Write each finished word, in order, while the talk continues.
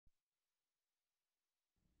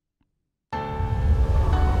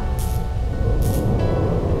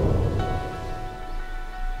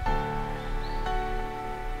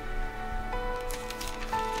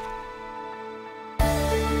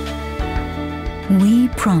We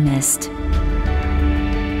promised.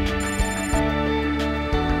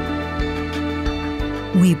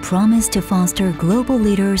 We promised to foster global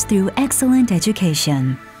leaders through excellent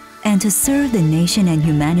education and to serve the nation and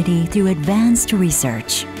humanity through advanced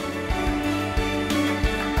research.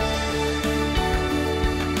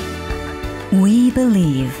 We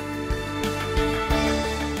believe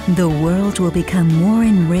the world will become more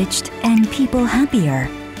enriched and people happier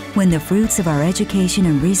when the fruits of our education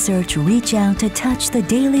and research reach out to touch the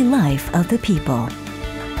daily life of the people.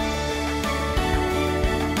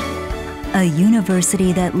 A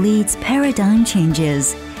university that leads paradigm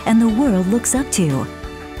changes and the world looks up to,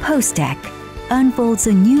 POSTECH unfolds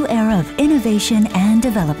a new era of innovation and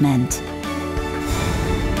development.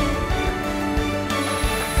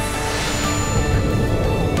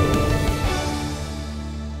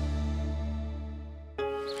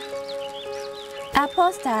 At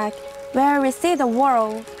POSTECH, where we see the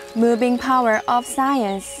world moving power of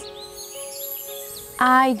science,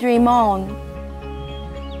 I dream on,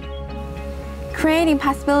 creating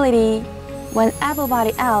possibility when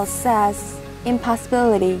everybody else says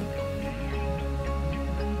impossibility.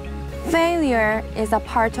 Failure is a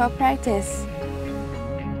part of practice.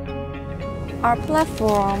 Our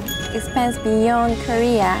platform expands beyond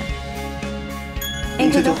Korea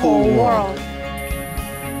into the whole world.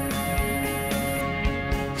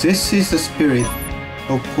 This is the spirit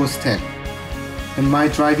of POSTECH and my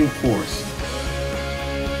driving force.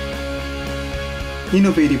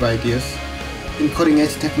 Innovative ideas and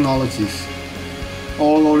cutting-edge technologies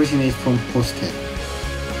all originate from POSTECH.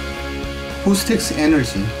 POSTECH's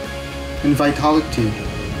energy and vitality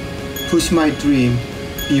push my dream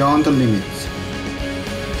beyond the limits.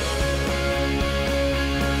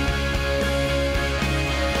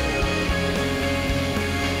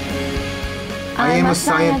 I am a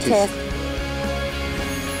scientist.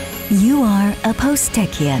 You are a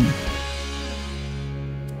POSTECHian.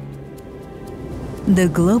 The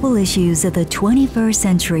global issues of the 21st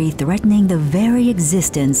century threatening the very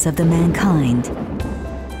existence of the mankind.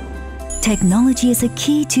 Technology is a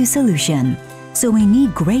key to solution, so we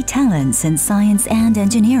need great talents in science and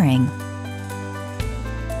engineering.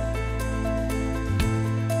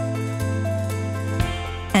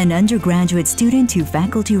 An undergraduate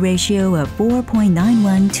student-to-faculty ratio of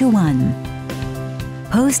 4.91 to 1.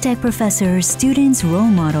 POSTECH professors, students, role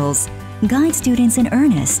models, guide students in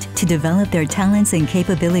earnest to develop their talents and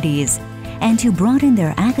capabilities and to broaden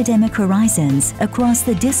their academic horizons across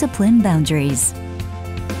the discipline boundaries.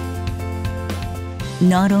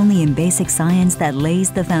 Not only in basic science that lays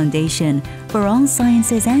the foundation for all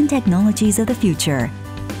sciences and technologies of the future,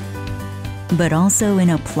 but also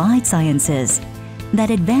in applied sciences that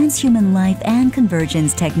advance human life and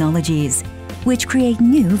convergence technologies, which create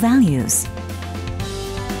new values.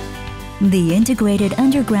 The integrated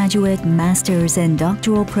undergraduate, master's, and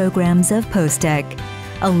doctoral programs of POSTECH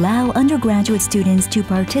allow undergraduate students to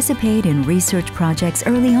participate in research projects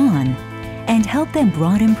early on and help them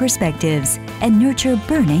broaden perspectives and nurture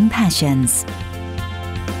burning passions.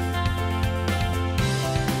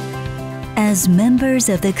 As members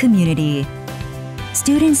of the community,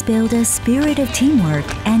 students build a spirit of teamwork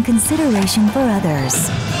and consideration for others,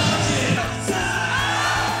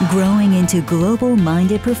 growing into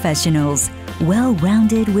global-minded professionals,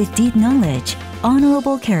 well-rounded with deep knowledge,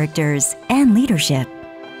 honorable characters, and leadership.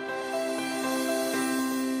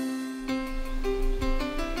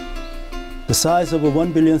 The size of a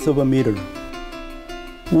 1/1,000,000th of a meter.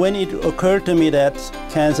 When it occurred to me that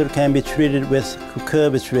cancer can be treated with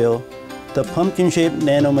cucurbitryl, the pumpkin-shaped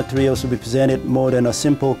nanomaterials represented more than a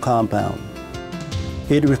simple compound.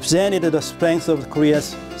 It represented the strength of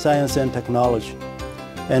Korea's science and technology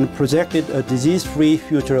and projected a disease-free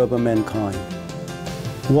future of mankind.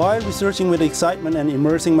 While researching with excitement and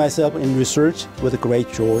immersing myself in research with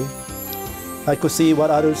great joy, I could see what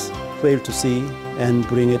others failed to see and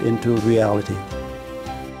bring it into reality.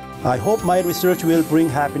 I hope my research will bring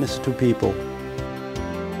happiness to people.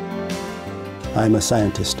 I'm a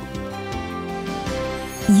scientist.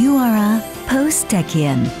 You are a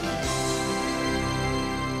POSTECHian.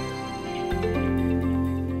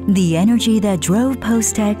 The energy that drove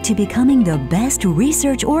POSTECH to becoming the best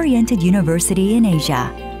research-oriented university in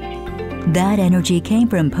Asia. That energy came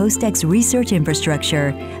from POSTECH's research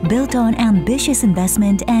infrastructure built on ambitious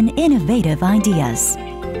investment and innovative ideas.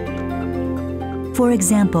 For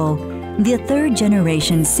example, the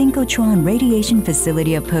third-generation synchrotron radiation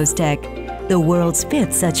facility of POSTECH, the world's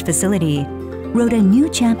 5th such facility, wrote a new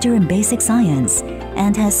chapter in basic science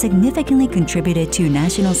and has significantly contributed to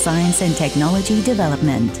national science and technology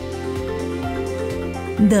development.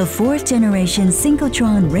 The fourth-generation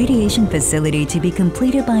synchrotron radiation facility to be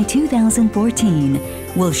completed by 2014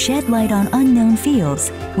 will shed light on unknown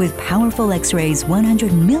fields with powerful X-rays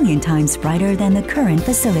 100 million times brighter than the current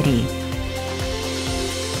facility.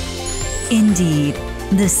 Indeed,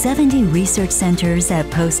 the 70 research centers at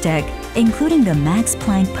POSTECH, including the Max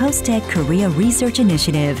Planck POSTECH Korea Research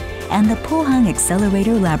Initiative and the Pohang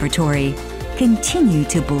Accelerator Laboratory, continue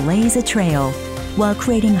to blaze a trail while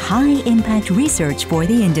creating high-impact research for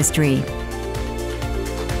the industry.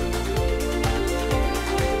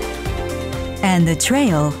 And the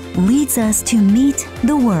trail leads us to meet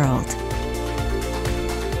the world.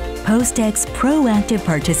 POSTECH's proactive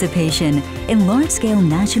participation in large-scale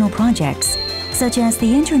national projects, such as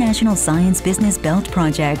the International Science Business Belt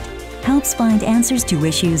Project, helps find answers to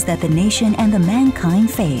issues that the nation and the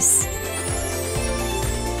mankind face.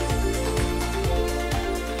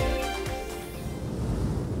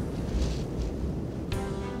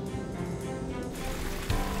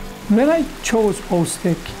 When I chose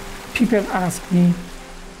POSTECH, people asked me,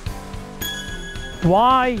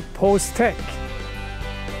 why POSTECH?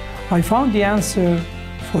 I found the answer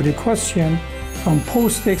for the question from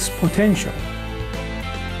POSTECH's potential.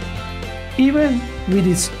 Even with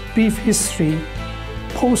its brief history,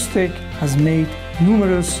 POSTECH has made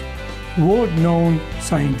numerous world-known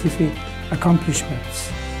scientific accomplishments.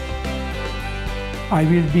 I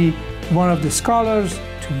will be one of the scholars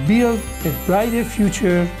to build a brighter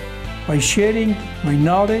future by sharing my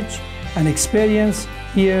knowledge and experience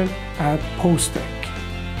here at POSTECH.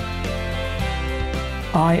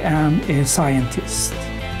 I am a scientist.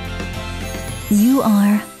 You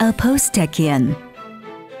are a POSTECHian.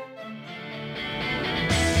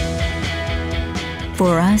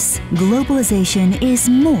 For us, globalization is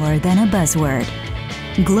more than a buzzword.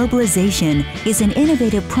 Globalization is an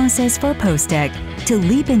innovative process for POSTECH to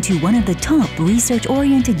leap into one of the top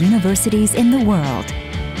research-oriented universities in the world.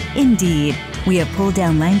 Indeed, we have pulled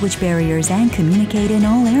down language barriers and communicate in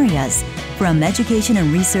all areas, from education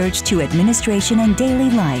and research to administration and daily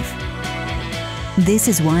life. This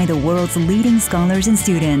is why the world's leading scholars and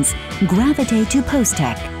students gravitate to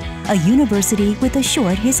POSTECH, a university with a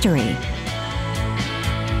short history.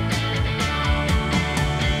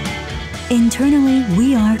 Internally,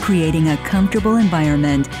 we are creating a comfortable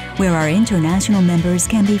environment where our international members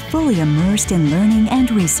can be fully immersed in learning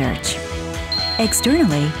and research.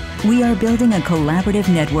 Externally, we are building a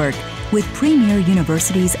collaborative network with premier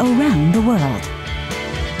universities around the world.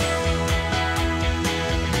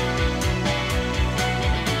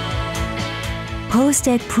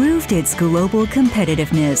 POSTECH proved its global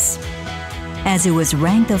competitiveness, as it was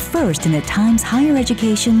ranked the first in the Times Higher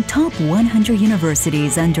Education Top 100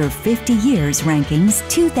 Universities Under 50 Years Rankings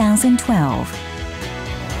 2012.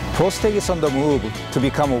 POSTECH is on the move to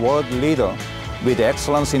become a world leader with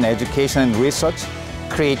excellence in education and research,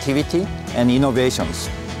 creativity, and innovations.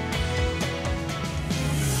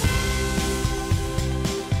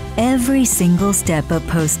 Every single step of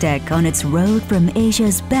POSTECH on its road from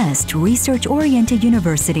Asia's best research-oriented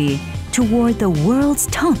university toward the world's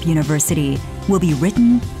top university will be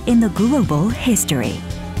written in the global history.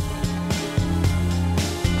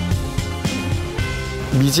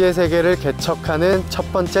 미지의 세계를 개척하는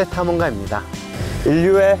첫 번째 탐험가입니다.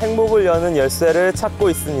 인류의 행복을 여는 열쇠를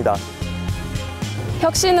찾고 있습니다.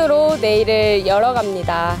 혁신으로 내일을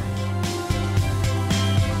열어갑니다.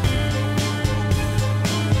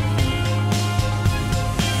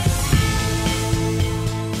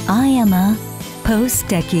 I am a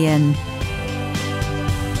POSTECHian.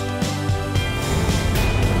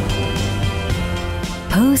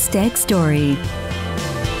 POSTECH Story.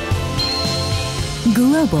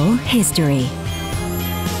 Global History.